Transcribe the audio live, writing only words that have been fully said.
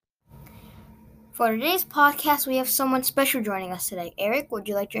For today's podcast, we have someone special joining us today. Eric, would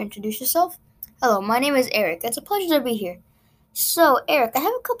you like to introduce yourself? Hello, my name is Eric. It's a pleasure to be here. So, Eric, I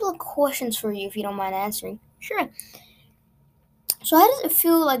have a couple of questions for you if you don't mind answering. Sure. So, how does it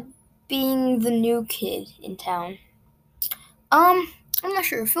feel like being the new kid in town? I'm not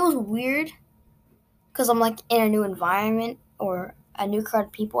sure. It feels weird because I'm like in a new environment or a new crowd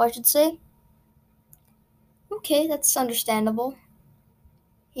of people, I should say. Okay, that's understandable.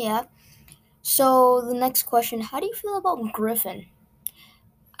 Yeah. So, the next question, how do you feel about Griffin?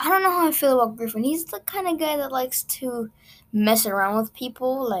 I don't know how I feel about Griffin. He's the kind of guy that likes to mess around with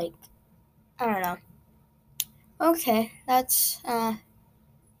people. Like, I don't know. Okay, that's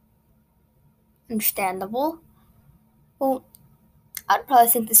understandable. Well, I'd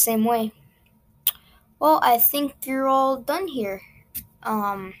probably think the same way. Well, I think you're all done here.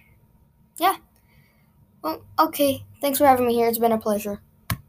 Yeah. Well, okay. Thanks for having me here. It's been a pleasure.